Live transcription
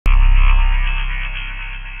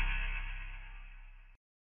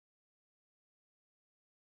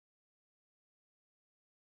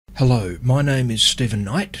Hello, my name is Stephen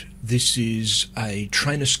Knight. This is a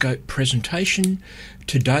Trainerscope presentation.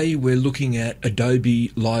 Today we're looking at Adobe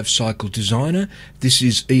LiveCycle Designer. This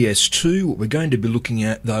is ES2. What we're going to be looking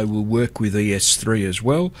at, though, will work with ES3 as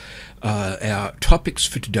well. Our topics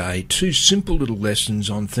for today, two simple little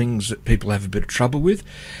lessons on things that people have a bit of trouble with.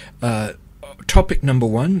 Topic number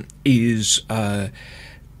one is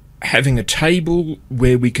having a table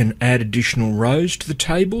where we can add additional rows to the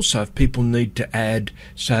table. So if people need to add,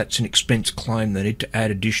 say it's an expense claim, they need to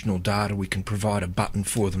add additional data, we can provide a button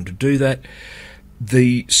for them to do that.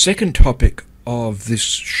 The second topic of this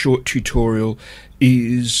short tutorial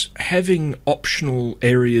is having optional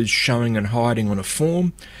areas showing and hiding on a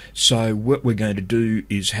form. So what we're going to do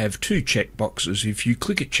is have two checkboxes. If you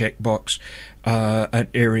click a checkbox, an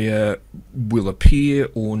area will appear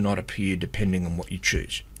or not appear depending on what you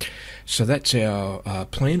choose. So that's our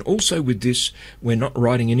plan. Also with this, we're not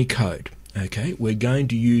writing any code. Okay, we're going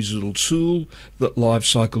to use a little tool that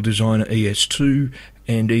LiveCycle Designer ES2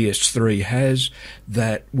 and ES3 has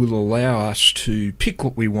that will allow us to pick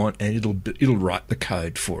what we want, and it'll write the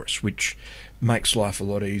code for us, which makes life a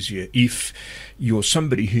lot easier if you're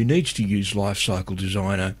somebody who needs to use LiveCycle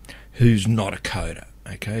Designer who's not a coder,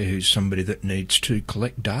 okay, who's somebody that needs to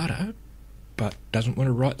collect data but doesn't want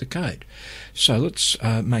to write the code. So let's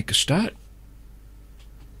make a start.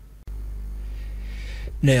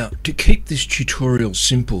 Now, to keep this tutorial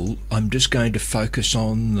simple, I'm just going to focus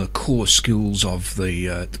on the core skills of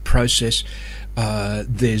the process.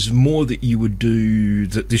 There's more that you would do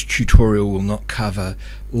that this tutorial will not cover,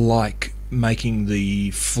 like making the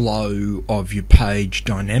flow of your page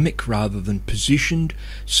dynamic rather than positioned,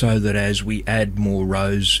 so that as we add more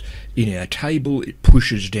rows in our table, it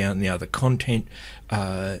pushes down the other content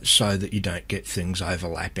so that you don't get things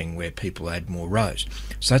overlapping where people add more rows.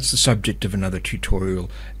 So that's the subject of another tutorial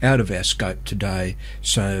out of our scope today.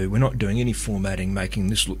 So we're not doing any formatting, making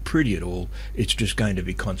this look pretty at all. It's just going to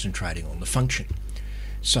be concentrating on the function.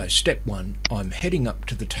 So step one, I'm heading up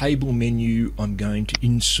to the table menu. I'm going to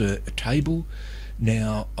insert a table.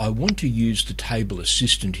 Now I want to use the table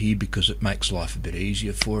assistant here because it makes life a bit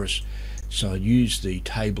easier for us. So I use the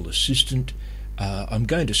table assistant. I'm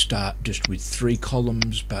going to start just with 3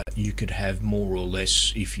 columns, but you could have more or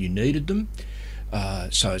less if you needed them.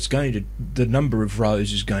 So it's going to, the number of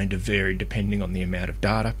rows is going to vary depending on the amount of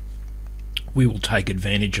data. We will take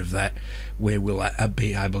advantage of that where we'll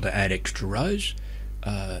be able to add extra rows.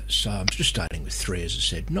 So I'm just starting with 3, as I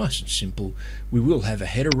said, nice and simple. We will have a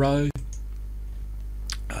header row.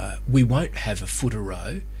 We won't have a footer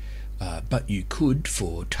row, but you could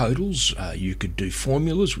for totals. You could do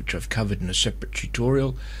formulas, which I've covered in a separate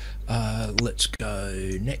tutorial. Let's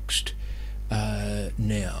go next.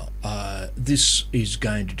 Now, this is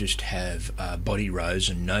going to just have body rows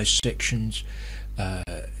and no sections.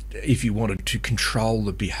 If you wanted to control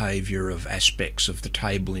the behavior of aspects of the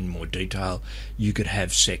table in more detail, you could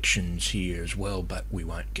have sections here as well, but we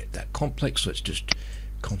won't get that complex. Let's just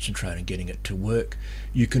concentrate on getting it to work.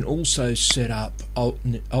 You can also set up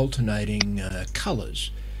alternating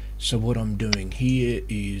colors. So what I'm doing here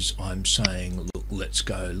is I'm saying, look, let's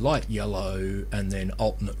go light yellow, and then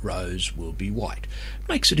alternate rows will be white.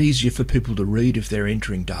 Makes it easier for people to read if they're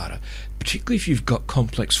entering data, particularly if you've got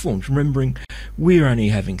complex forms. Remembering, we're only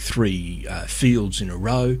having 3 fields in a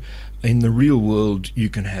row. In the real world, you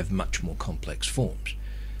can have much more complex forms.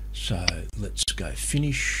 So let's go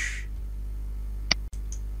finish.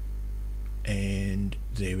 And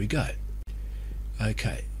there we go.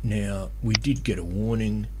 Okay, now we did get a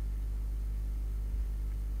warning,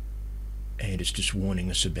 and it's just warning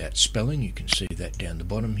us about spelling. You can see that down the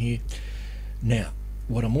bottom here. Now,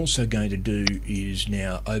 what I'm also going to do is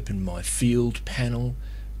now open my field panel,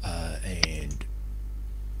 and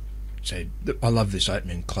so I love this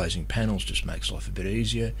opening and closing panels, just makes life a bit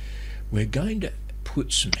easier. We're going to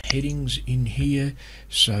put some headings in here.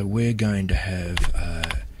 So we're going to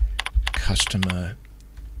have customer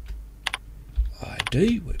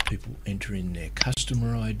ID, where people enter in their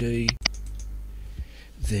customer ID.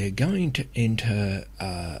 They're going to enter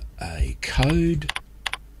a code,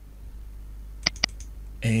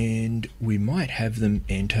 and we might have them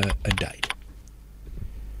enter a date.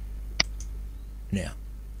 Now,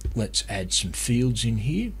 let's add some fields in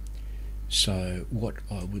here. So what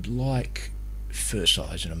I would like, first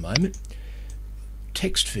size in a moment,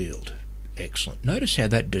 text field. Excellent. Notice how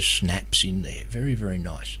that just snaps in there. Very, very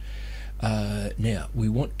nice. Now, we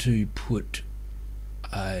want to put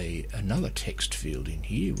another text field in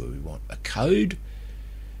here where we want a code,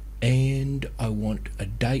 and I want a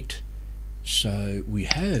date. So we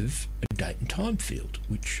have a date and time field,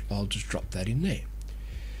 which I'll just drop that in there.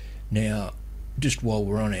 Now, just while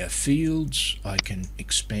we're on our fields, I can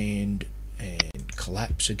expand and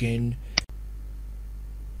collapse again.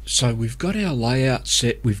 So we've got our layout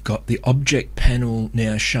set, we've got the object panel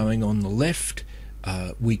now showing on the left.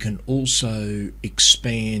 We can also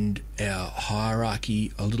expand our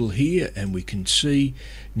hierarchy a little here, and we can see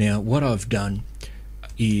now what I've done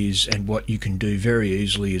is, and what you can do very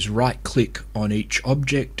easily, is right click on each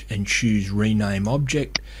object and choose rename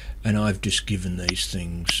object, and I've just given these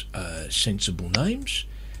things sensible names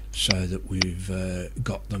so that we've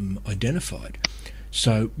got them identified.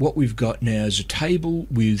 So what we've got now is a table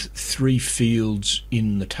with 3 fields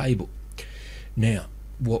in the table. Now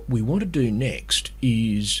what we want to do next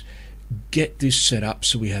is get this set up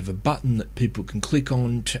so we have a button that people can click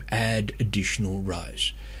on to add additional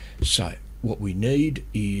rows. So what we need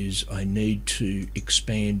is, I need to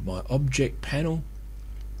expand my object panel,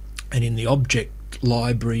 and in the object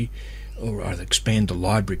library, or I'll expand the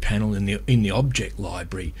library panel. In the object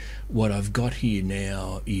library, what I've got here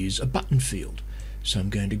now is a button field. So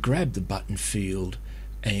I'm going to grab the button field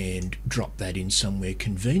and drop that in somewhere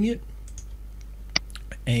convenient.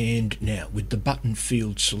 And now with the button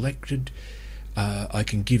field selected, I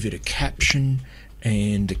can give it a caption,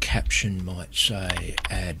 and the caption might say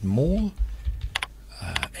add more,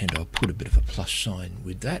 and I'll put a bit of a plus sign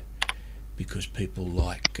with that because people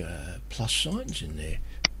like plus signs in their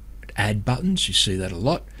add buttons. You see that a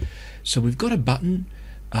lot. So we've got a button.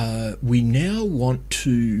 We now want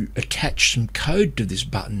to attach some code to this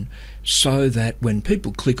button so that when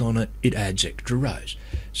people click on it, it adds extra rows.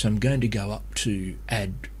 So I'm going to go up to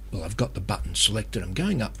add, well, I've got the button selected. I'm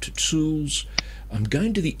going up to Tools. I'm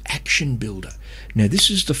going to the Action Builder. Now this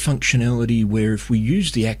is the functionality where if we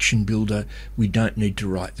use the Action Builder, we don't need to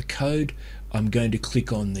write the code. I'm going to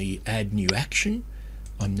click on the Add New Action.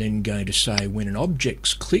 I'm then going to say when an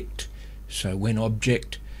object's clicked, so when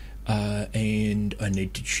object, and I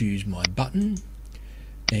need to choose my button,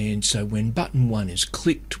 and so when button 1 is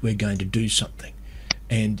clicked, we're going to do something.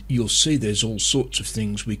 And you'll see there's all sorts of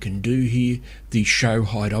things we can do here. The show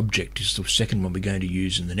hide object is the second one we're going to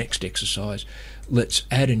use in the next exercise. Let's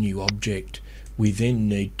add a new object. We then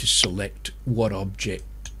need to select what object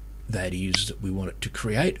that is that we want it to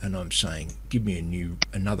create, and I'm saying give me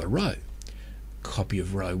another row. Copy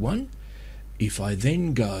of row 1. If I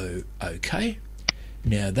then go OK,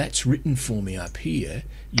 now that's written for me up here.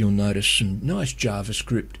 You'll notice some nice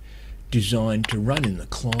JavaScript designed to run in the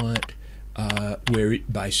client, where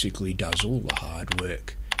it basically does all the hard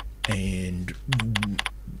work and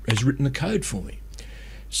has written the code for me.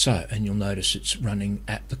 So, and you'll notice it's running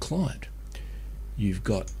at the client. You've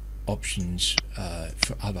got options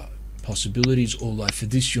for other possibilities, although for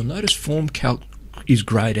this you'll notice Form Calc is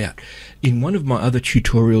grayed out. In one of my other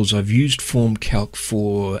tutorials I've used Form Calc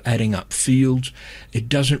for adding up fields. It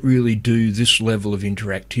doesn't really do this level of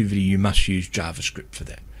interactivity. You must use JavaScript for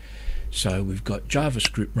that. So we've got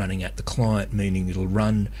JavaScript running at the client, meaning it'll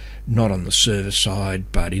run not on the server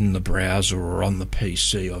side but in the browser or on the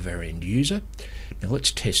PC of our end user. Now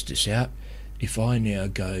let's test this out. If I now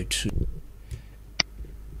go to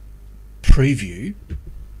preview,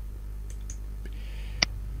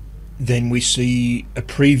 then we see a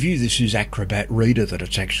preview. This is Acrobat Reader that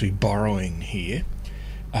it's actually borrowing here,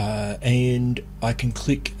 and I can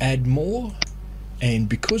click add more, and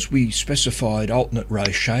because we specified alternate row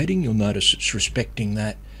shading, you'll notice it's respecting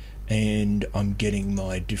that, and I'm getting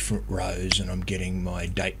my different rows and I'm getting my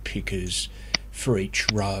date pickers for each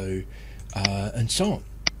row, and so on.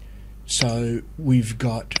 So we've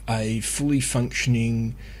got a fully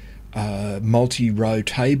functioning multi-row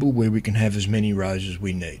table where we can have as many rows as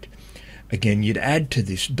we need. Again, you'd add to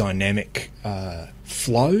this dynamic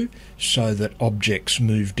flow so that objects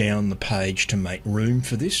move down the page to make room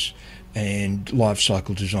for this, and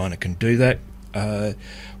LiveCycle Designer can do that.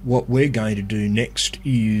 What we're going to do next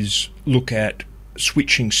is look at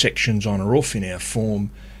switching sections on or off in our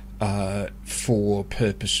form for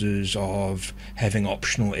purposes of having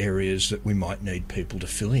optional areas that we might need people to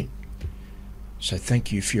fill in. So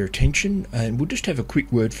thank you for your attention, and we'll just have a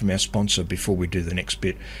quick word from our sponsor before we do the next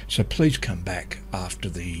bit. So please come back after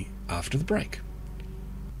the break.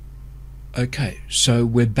 Okay, so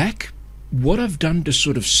we're back. What I've done to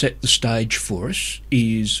sort of set the stage for us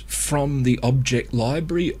is from the object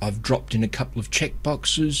library, I've dropped in a couple of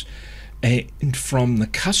checkboxes, and from the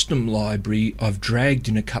custom library, I've dragged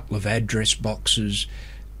in a couple of address boxes,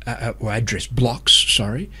 or address blocks,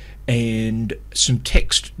 sorry, and some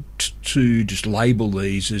text to just label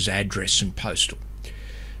these as address and postal.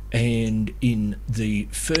 And in the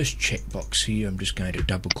first checkbox here, I'm just going to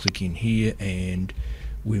double click in here, and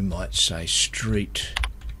we might say street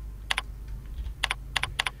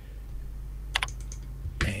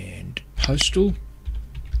postal,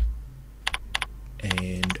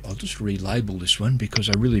 and I'll just relabel this one because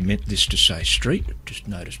I really meant this to say street. Just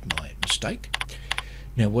noticed my mistake.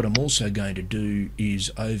 Now what I'm also going to do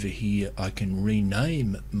is over here I can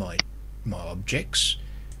rename my objects,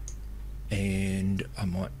 and I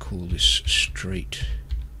might call this street.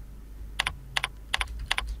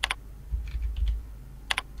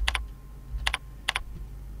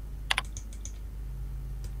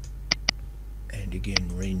 And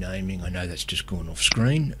again renaming, I know that's just gone off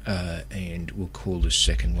screen, and we'll call this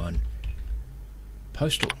second one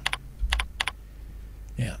postal.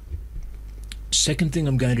 Now second thing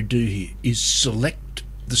I'm going to do here is select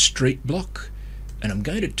the street block, and I'm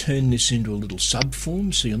going to turn this into a little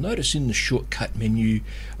subform. So you'll notice in the shortcut menu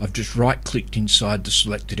I've just right clicked inside the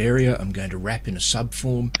selected area. I'm going to wrap in a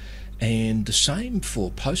subform, and the same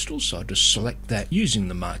for postal, so I'll just select that using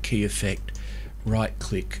the marquee effect, right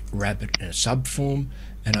click, wrap it in a subform,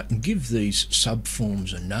 and I can give these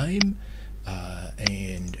subforms a name,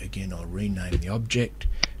 and again I'll rename the object.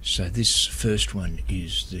 So this first one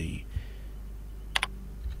is the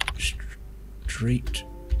street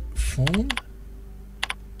form,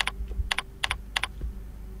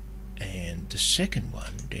 and the second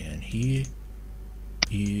one down here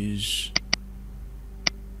is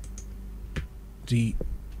the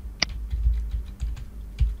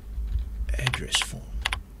address form.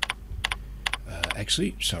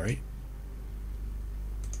 Actually, sorry,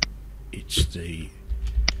 it's the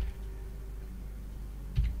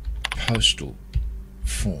postal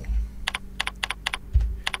form.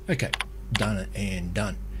 Okay, done it and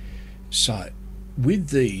done. So with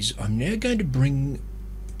these I'm now going to bring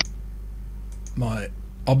my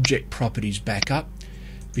object properties back up,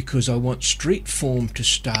 because I want street form to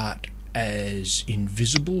start as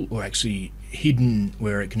invisible, or actually hidden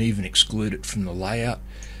where it can even exclude it from the layout,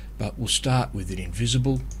 but we'll start with it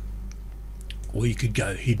invisible, or you could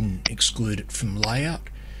go hidden, exclude it from layout.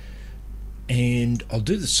 And I'll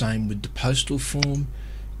do the same with the postal form,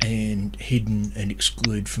 and hidden and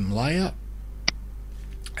exclude from layout.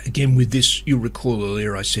 Again with this, you'll recall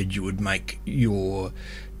earlier I said you would make your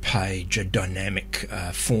page a dynamic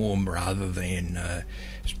form rather than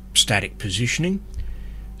static positioning.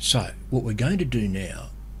 So what we're going to do now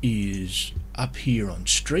is up here on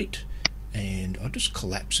street, and I'll just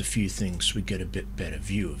collapse a few things so we get a bit better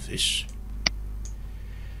view of this.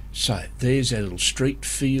 So there's our little street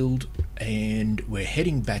field, and we're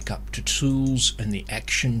heading back up to tools and the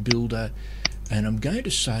action builder, and I'm going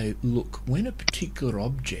to say, look, when a particular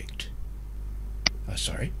object,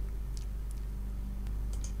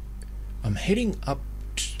 I'm heading up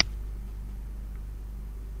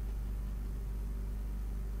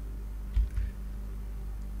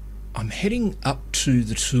to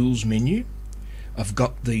the tools menu. I've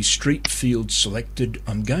got the street field selected.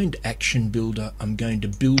 I'm going to action builder. I'm going to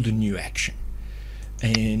build a new action,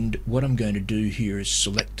 and what I'm going to do here is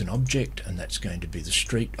select an object, and that's going to be the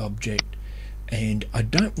street object. And I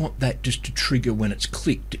don't want that just to trigger when it's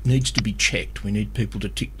clicked. It needs to be checked. We need people to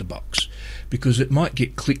tick the box, because it might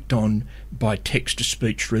get clicked on by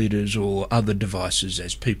text-to-speech readers or other devices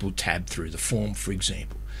as people tab through the form, for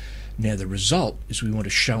example. Now the result is we want to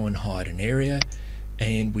show and hide an area,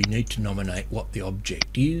 and we need to nominate what the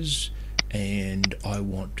object is, and I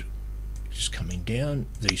want, just coming down,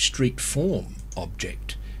 the street form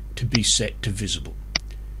object to be set to visible.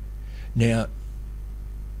 Now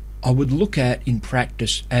I would look at in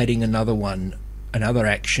practice adding another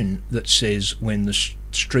action that says when the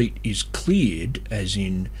street is cleared, as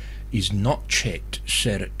in is not checked,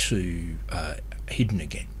 set it to hidden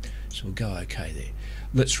again. So we'll go OK there.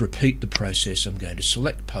 Let's repeat the process. I'm going to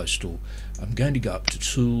select postal, I'm going to go up to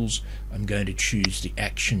tools, I'm going to choose the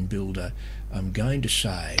action builder, I'm going to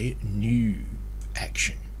say new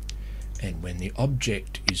action, and when the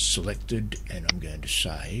object is selected, and I'm going to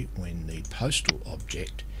say when the postal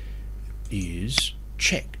object is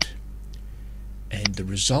checked, and the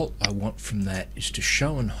result I want from that is to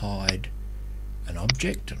show and hide an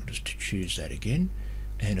object, and I'll just choose that again,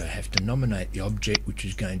 and I have to nominate the object, which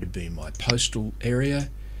is going to be my postal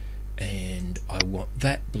area, and I want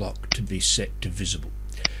that block to be set to visible.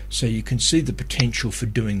 So you can see the potential for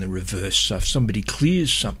doing the reverse. So if somebody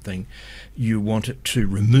clears something, you want it to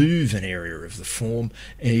remove an area of the form,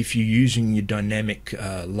 and if you're using your dynamic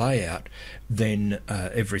layout, then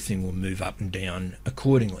everything will move up and down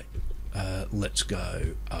accordingly. Let's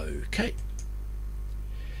go OK.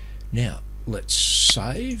 Now let's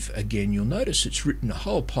save. Again, you'll notice it's written a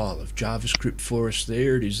whole pile of JavaScript for us.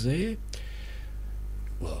 There it is there.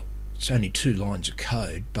 Well, it's only 2 lines of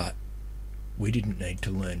code, but we didn't need to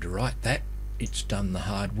learn to write that. it's done the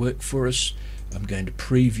hard work for us. I'm going to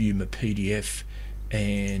preview my PDF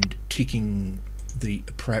and ticking the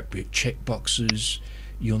appropriate checkboxes.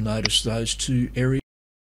 You'll notice those two areas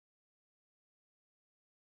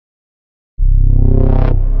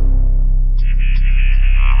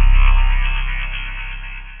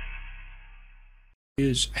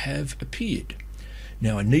have appeared.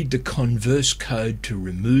 Now I need the converse code to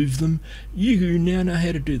remove them. You now know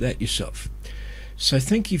how to do that yourself. So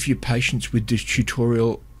thank you for your patience with this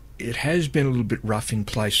tutorial. It has been a little bit rough in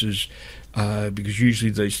places because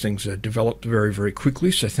usually these things are developed very, very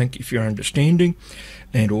quickly. So thank you for your understanding.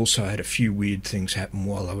 And also I had a few weird things happen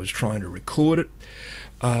while I was trying to record it.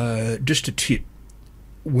 Just a tip.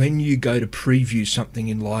 When you go to preview something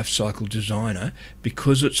in LiveCycle Designer,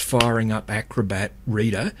 because it's firing up Acrobat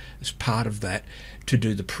Reader as part of that to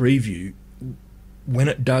do the preview, when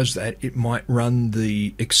it does that, it might run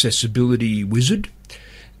the accessibility wizard.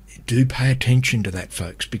 Do pay attention to that,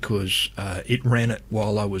 folks, because it ran it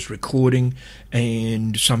while I was recording,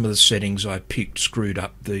 and some of the settings I picked screwed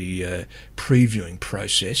up the previewing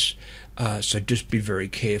process. So just be very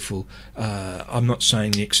careful. I'm not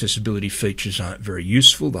saying the accessibility features aren't very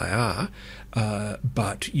useful, they are,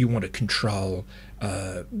 but you want to control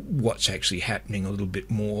what's actually happening a little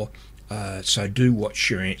bit more. So do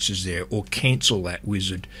watch your answers there, or cancel that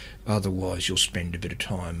wizard, otherwise you'll spend a bit of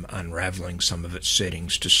time unraveling some of its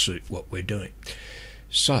settings to suit what we're doing.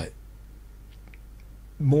 So,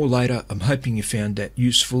 more later. I'm hoping you found that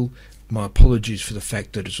useful. My apologies for the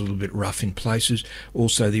fact that it's a little bit rough in places.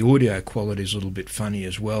 Also, the audio quality is a little bit funny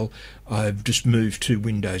as well. I've just moved to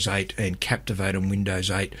Windows 8 and Captivate on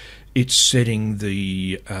Windows 8. It's setting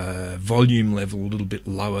the volume level a little bit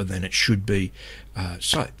lower than it should be.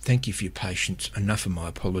 So, thank you for your patience. Enough of my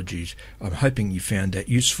apologies. I'm hoping you found that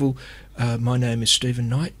useful. My name is Stephen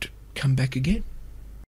Knight. Come back again.